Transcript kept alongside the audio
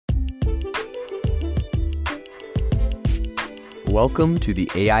Welcome to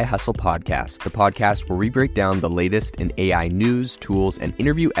the AI Hustle Podcast, the podcast where we break down the latest in AI news, tools, and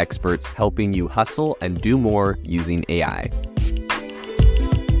interview experts helping you hustle and do more using AI.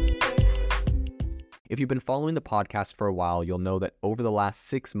 If you've been following the podcast for a while, you'll know that over the last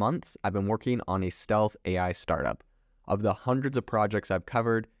 6 months, I've been working on a stealth AI startup. Of the hundreds of projects I've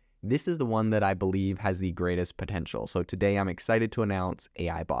covered, this is the one that I believe has the greatest potential. So today I'm excited to announce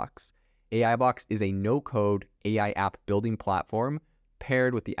AIBox. AIBox is a no-code AI app building platform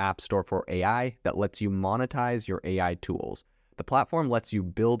paired with the App Store for AI that lets you monetize your AI tools. The platform lets you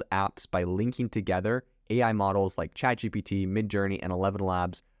build apps by linking together AI models like ChatGPT, Midjourney, and 11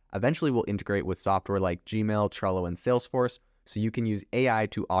 Labs. Eventually, we'll integrate with software like Gmail, Trello, and Salesforce, so you can use AI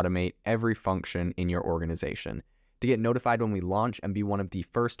to automate every function in your organization. To get notified when we launch and be one of the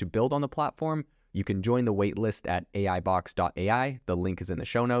first to build on the platform, you can join the waitlist at aibox.ai. The link is in the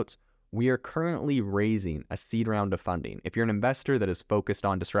show notes. We are currently raising a seed round of funding. If you're an investor that is focused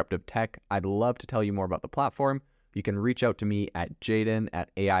on disruptive tech, I'd love to tell you more about the platform. You can reach out to me at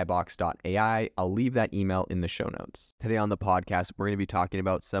jaden@aibox.ai. I'll leave that email in the show notes. Today on the podcast, we're going to be talking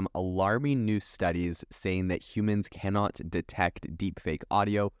about some alarming new studies saying that humans cannot detect deepfake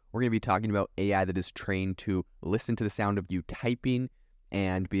audio. We're going to be talking about AI that is trained to listen to the sound of you typing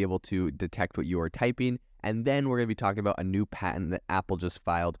and be able to detect what you are typing. And then we're going to be talking about a new patent that Apple just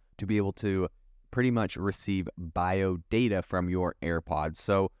filed to be able to pretty much receive bio data from your Airpods.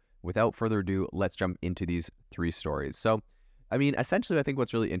 So without further ado, let's jump into these three stories. So, essentially, I think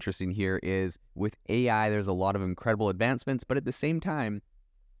what's really interesting here is with AI, there's a lot of incredible advancements, but at the same time,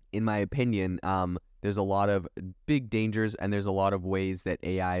 in my opinion, there's a lot of big dangers and there's a lot of ways that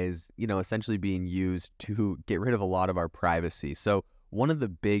AI is, essentially being used to get rid of a lot of our privacy. So one of the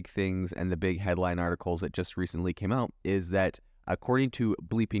big things and the big headline articles that just recently came out is that according to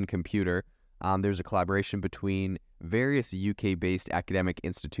Bleeping Computer, there's a collaboration between various UK-based academic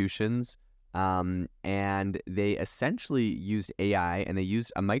institutions, and they essentially used AI and they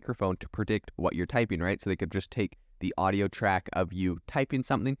used a microphone to predict what you're typing, right? So they could just take the audio track of you typing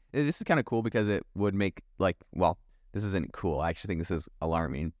something. This is kind of cool because it would make this isn't cool. I actually think this is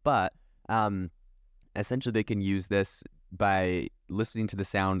alarming, but essentially they can use this by listening to the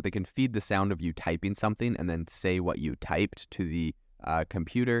sound. They can feed the sound of you typing something and then say what you typed to the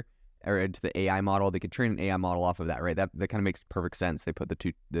computer or to the AI model. They could train an AI model off of that, right? That kind of makes perfect sense. They put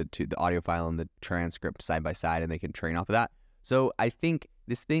the audio file and the transcript side by side, and they can train off of that. So I think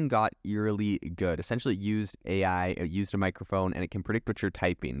this thing got eerily good. Essentially, it used AI, it used a microphone, and it can predict what you're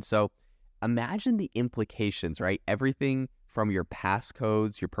typing. So imagine the implications, right? Everything from your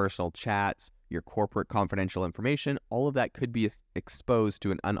passcodes, your personal chats, your corporate confidential information, all of that could be exposed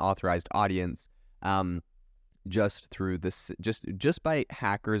to an unauthorized audience just through this, just by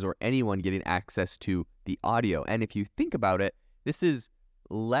hackers or anyone getting access to the audio. And if you think about it, this is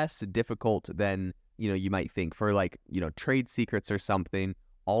less difficult than, you might think for trade secrets or something.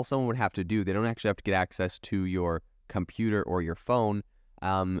 All someone would have to do, they don't actually have to get access to your computer or your phone.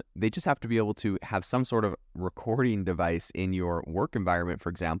 They just have to be able to have some sort of recording device in your work environment, for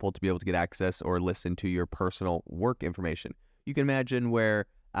example, to be able to get access or listen to your personal work information. You can imagine where,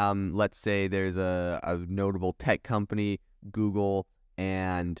 let's say there's a notable tech company, Google,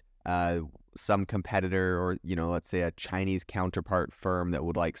 and some competitor, or, let's say a Chinese counterpart firm that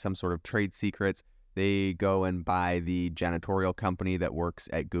would like some sort of trade secrets. They go and buy the janitorial company that works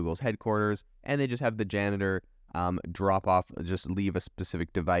at Google's headquarters, and they just have the janitor drop off, just leave a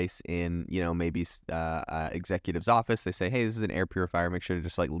specific device in, maybe executive's office. They say, hey, this is an air purifier. Make sure to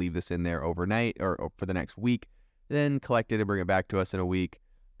just leave this in there overnight or for the next week. Then collect it and bring it back to us in a week.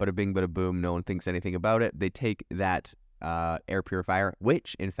 Bada bing, bada boom. No one thinks anything about it. They take that air purifier,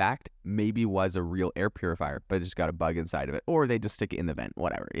 which in fact maybe was a real air purifier, but it just got a bug inside of it, or they just stick it in the vent.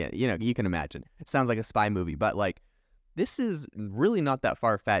 Whatever. Yeah, you can imagine. It sounds like a spy movie, but this is really not that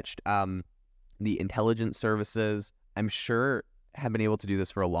far fetched. The intelligence services, I'm sure, have been able to do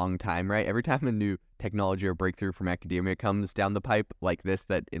this for a long time, right? Every time a new technology or breakthrough from academia comes down the pipe like this,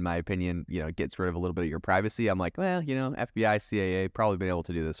 that in my opinion, gets rid of a little bit of your privacy, I'm like, well, FBI, CIA, probably been able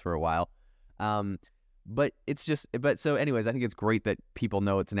to do this for a while. But so anyways, I think it's great that people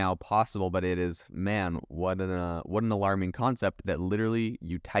know it's now possible, but it is, man, what an alarming concept that literally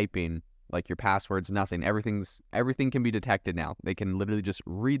you typing, your passwords, nothing, everything can be detected now. They can literally just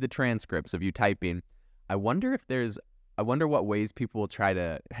read the transcripts of you typing. I wonder what ways people will try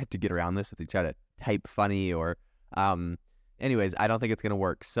to get around this, if they try to type funny or, anyways, I don't think it's going to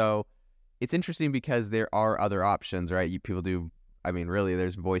work. So it's interesting because there are other options, right? People do, really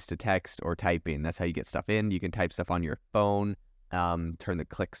there's voice to text or typing. That's how you get stuff in. You can type stuff on your phone, turn the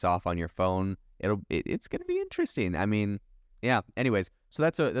clicks off on your phone. It's going to be interesting. Yeah. Anyways, so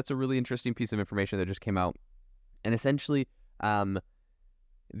that's a really interesting piece of information that just came out, and essentially, um,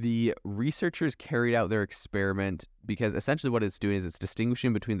 the researchers carried out their experiment because essentially what it's doing is it's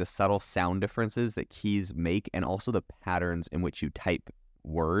distinguishing between the subtle sound differences that keys make and also the patterns in which you type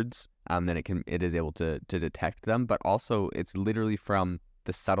words. Then it is able to detect them, but also it's literally from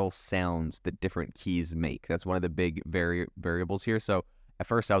the subtle sounds that different keys make. That's one of the big variables here. So at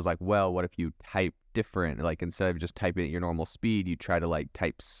first I was like, well, what if you type different? Like instead of just typing at your normal speed, you try to like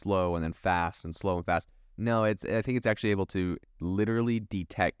type slow and then fast and slow and fast. No, I think it's actually able to literally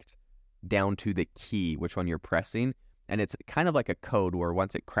detect down to the key which one you're pressing, and it's kind of like a code where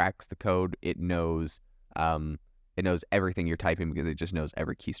once it cracks the code, it knows everything you're typing because it just knows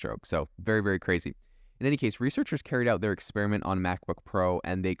every keystroke. So very, very crazy. In any case, researchers carried out their experiment on MacBook Pro,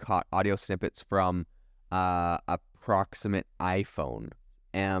 and they caught audio snippets from approximate iPhone.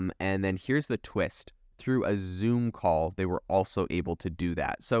 And then here's the twist: through a Zoom call, they were also able to do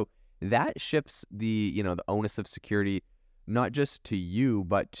that. So that shifts the onus of security not just to you,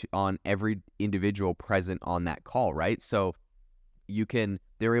 but on every individual present on that call, right? So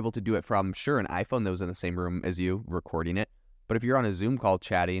they're able to do it from, sure, an iPhone that was in the same room as you recording it. But if you're on a Zoom call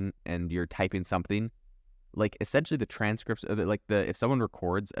chatting and you're typing something, like essentially the transcripts of it, if someone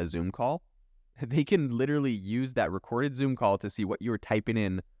records a Zoom call, they can literally use that recorded Zoom call to see what you were typing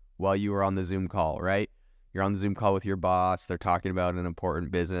in while you were on the Zoom call, right? You're on the Zoom call with your boss. They're talking about an important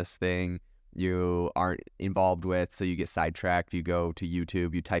business thing you aren't involved with, so you get sidetracked. You go to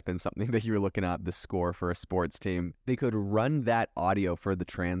YouTube, you type in something that you were looking at, the score for a sports team. They could run that audio for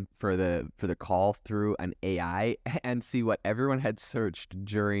the call through an AI and see what everyone had searched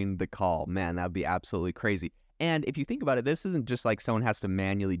during the call. Man, that would be absolutely crazy. And if you think about it, this isn't just like someone has to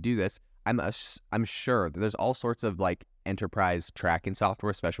manually do this. I'm sure that there's all sorts of like enterprise tracking software,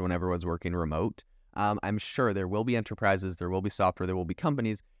 especially when everyone's working remote. I'm sure there will be enterprises, there will be software, there will be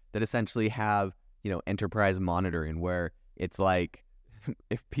companies that essentially have, enterprise monitoring where it's like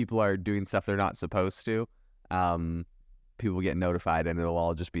if people are doing stuff they're not supposed to, people get notified, and it'll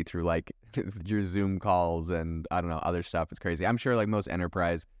all just be through like your Zoom calls and I don't know, other stuff. It's crazy. I'm sure like most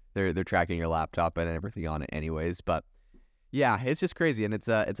enterprise, they're tracking your laptop and everything on it anyways, but yeah, it's just crazy, and it's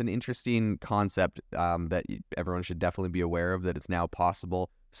an interesting concept that everyone should definitely be aware of, that it's now possible.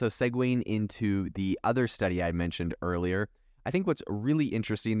 So segueing into the other study I mentioned earlier, I think what's really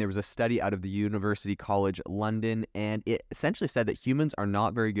interesting, there was a study out of the University College London, and it essentially said that humans are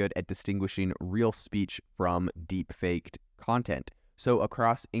not very good at distinguishing real speech from deep-faked content. So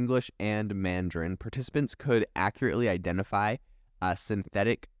across English and Mandarin, participants could accurately identify a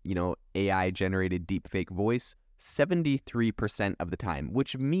synthetic, AI-generated deepfake voice 73% of the time,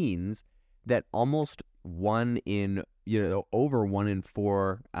 which means that almost over 1 in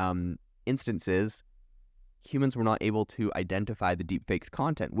 4 instances, humans were not able to identify the deepfaked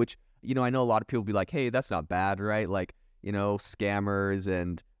content, which, I know a lot of people be like, hey, that's not bad, right? Like, scammers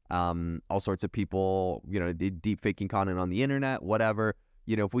and all sorts of people, deepfaking content on the internet, whatever.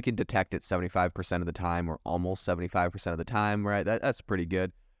 If we can detect it 75% of the time or almost 75% of the time, right, that's pretty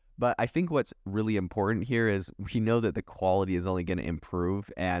good. But I think what's really important here is we know that the quality is only going to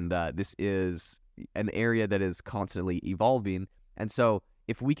improve, and this is an area that is constantly evolving. And so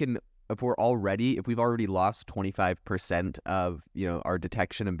if we've already lost 25% of, our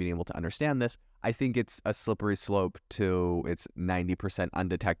detection and being able to understand this, I think it's a slippery slope to it's 90%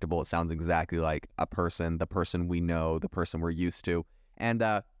 undetectable. It sounds exactly like the person we know, the person we're used to. And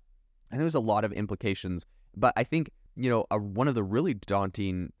there's a lot of implications, but I think one of the really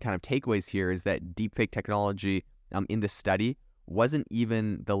daunting kind of takeaways here is that deepfake technology in this study wasn't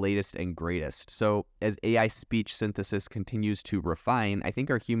even the latest and greatest. So as AI speech synthesis continues to refine, I think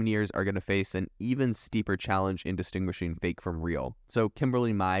our human ears are going to face an even steeper challenge in distinguishing fake from real. So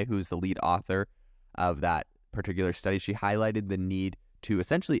Kimberly Mai, who's the lead author of that particular study, she highlighted the need to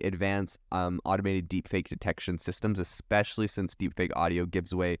essentially advance automated deepfake detection systems, especially since deepfake audio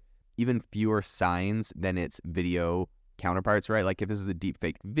gives away even fewer signs than its video counterparts, right? Like if this is a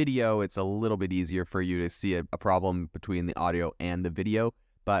deepfake video, it's a little bit easier for you to see a problem between the audio and the video.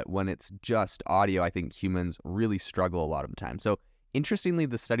 But when it's just audio, I think humans really struggle a lot of the time. So interestingly,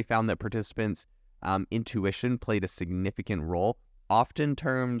 the study found that participants' intuition played a significant role. Often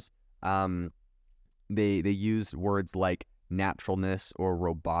terms, they used words like naturalness or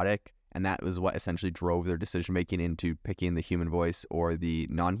robotic, and that was what essentially drove their decision-making into picking the human voice or the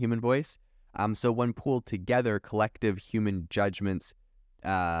non-human voice. So when pooled together, collective human judgments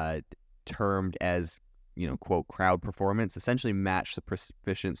termed as, quote, crowd performance essentially match the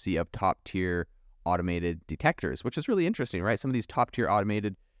proficiency of top-tier automated detectors, which is really interesting, right? Some of these top-tier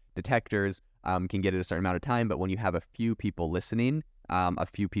automated detectors can get it a certain amount of time, but when you have a few people listening, a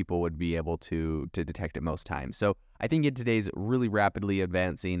few people would be able to detect it most times. So I think in today's really rapidly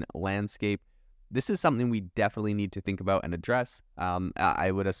advancing landscape, this is something we definitely need to think about and address.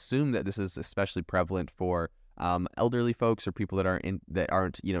 I would assume that this is especially prevalent for elderly folks or people that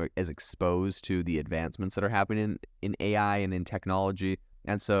aren't as exposed to the advancements that are happening in AI and in technology.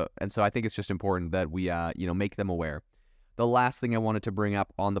 And so I think it's just important that we make them aware. The last thing I wanted to bring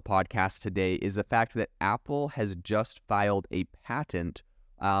up on the podcast today is the fact that Apple has just filed a patent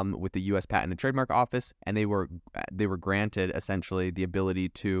with the U.S. Patent and Trademark Office, and they were granted essentially the ability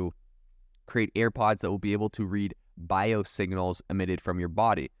to create Airpods that will be able to read biosignals emitted from your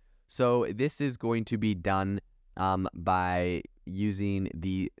body. So this is going to be done by using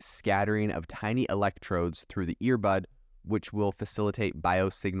the scattering of tiny electrodes through the earbud, which will facilitate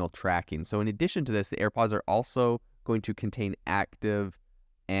biosignal tracking. So in addition to this, the Airpods are also going to contain active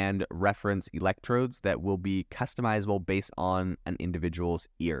and reference electrodes that will be customizable based on an individual's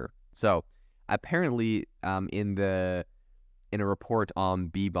ear. So apparently in a report on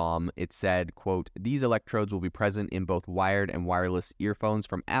BBOM, it said, quote, "These electrodes will be present in both wired and wireless earphones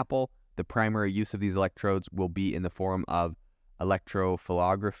from Apple. The primary use of these electrodes will be in the form of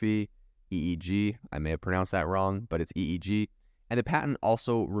electrophyllography, EEG. I may have pronounced that wrong, but it's EEG. And the patent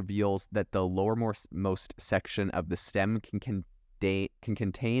also reveals that the lowermost section of the stem can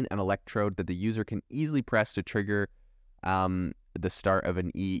contain an electrode that the user can easily press to trigger the start of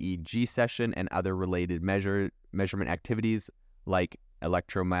an EEG session and other related measurement activities like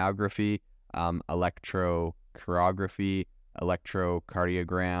electromyography, electrocardiography,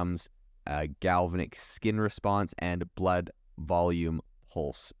 electrocardiograms, galvanic skin response, and blood volume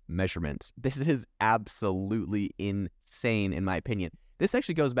pulse measurements." This is absolutely insane, in my opinion. This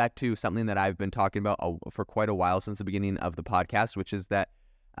actually goes back to something that I've been talking about for quite a while since the beginning of the podcast, which is that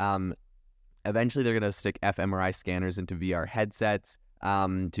eventually they're going to stick fMRI scanners into VR headsets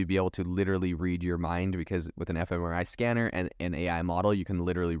to be able to literally read your mind, because with an fMRI scanner and an AI model, you can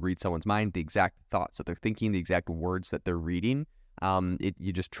literally read someone's mind, the exact thoughts that they're thinking, the exact words that they're reading.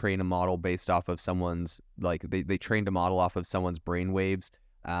 You just train a model based off of someone's, they trained a model off of someone's brainwaves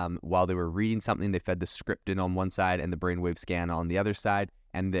while they were reading something. They fed the script in on one side and the brainwave scan on the other side,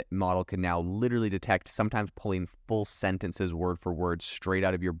 and the model can now literally detect, sometimes pulling full sentences word for word straight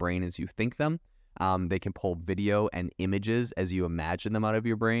out of your brain as you think them. They can pull video and images as you imagine them out of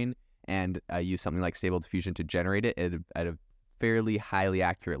your brain, and use something like Stable Diffusion to generate it at a fairly highly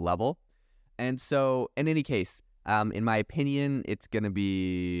accurate level. And so, in any case, in my opinion, it's going to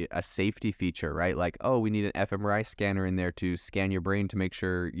be a safety feature, right? Like, oh, we need an fMRI scanner in there to scan your brain to make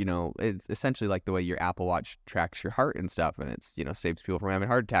sure, it's essentially like the way your Apple Watch tracks your heart and stuff, and it's, saves people from having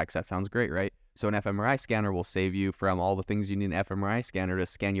heart attacks. That sounds great, right? So an fMRI scanner will save you from all the things you need an fMRI scanner to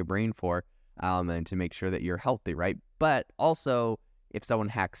scan your brain for, and to make sure that you're healthy, right? But also, if someone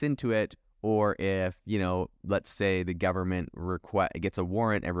hacks into it, or if, let's say the government gets a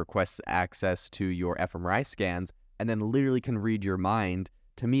warrant and requests access to your fMRI scans and then literally can read your mind,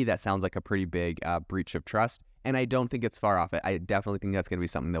 to me, that sounds like a pretty big breach of trust. And I don't think it's far off. I definitely think that's going to be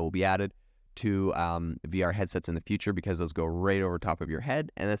something that will be added to VR headsets in the future, because those go right over top of your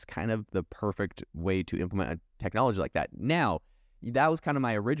head. And that's kind of the perfect way to implement a technology like that. Now, that was kind of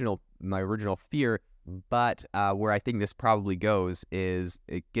my original fear. But where I think this probably goes is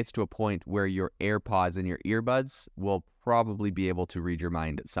it gets to a point where your AirPods and your earbuds will probably be able to read your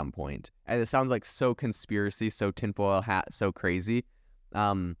mind at some point. And it sounds like so conspiracy, so tinfoil hat, so crazy.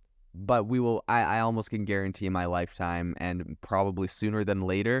 But I almost can guarantee in my lifetime, and probably sooner than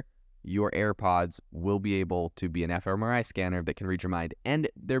later, your AirPods will be able to be an fMRI scanner that can read your mind. And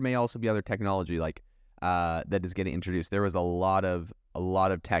there may also be other technology that is getting introduced. There was a lot of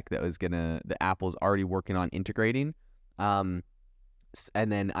tech that Apple's already working on integrating. And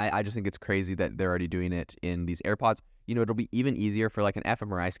then I just think it's crazy that they're already doing it in these AirPods. It'll be even easier for like an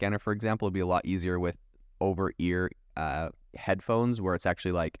fMRI scanner, for example. It'll be a lot easier with over-ear headphones, where it's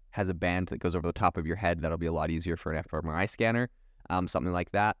actually has a band that goes over the top of your head. That'll be a lot easier for an fMRI scanner, something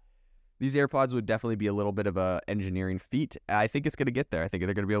like that. These AirPods would definitely be a little bit of a engineering feat. I think it's going to get there. I think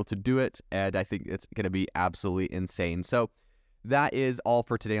they're going to be able to do it, and I think it's going to be absolutely insane. So that is all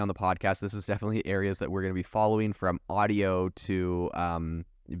for today on the podcast. This is definitely areas that we're going to be following, from audio to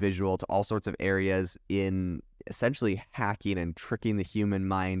visual to all sorts of areas in essentially hacking and tricking the human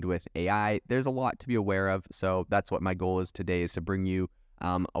mind with AI. There's a lot to be aware of. So that's what my goal is today, is to bring you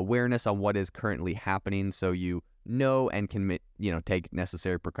awareness on what is currently happening, so you know and can take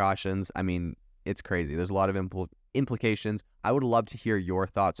necessary precautions. I mean, it's crazy. There's a lot of implications. I would love to hear your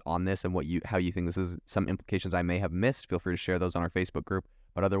thoughts on this and how you think this is some implications I may have missed. Feel free to share those on our Facebook group.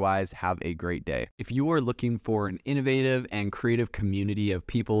 But otherwise, have a great day. If you are looking for an innovative and creative community of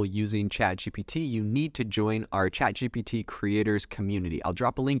people using ChatGPT, you need to join our ChatGPT creators community. I'll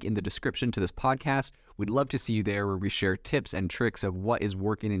drop a link in the description to this podcast. We'd love to see you there, where we share tips and tricks of what is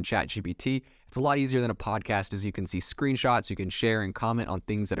working in ChatGPT. It's a lot easier than a podcast, as you can see screenshots, you can share and comment on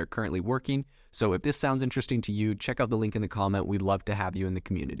things that are currently working. So if this sounds interesting to you, check out the link in the comment. We'd love to have you in the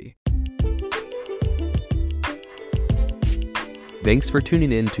community. Thanks for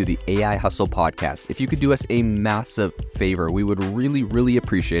tuning in to the AI Hustle podcast. If you could do us a massive favor, we would really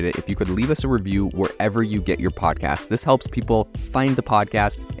appreciate it if you could leave us a review wherever you get your podcasts. This helps people find the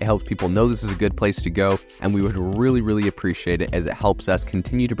podcast. It helps people know this is a good place to go. And we would really appreciate it, as it helps us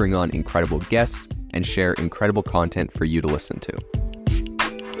continue to bring on incredible guests and share incredible content for you to listen to.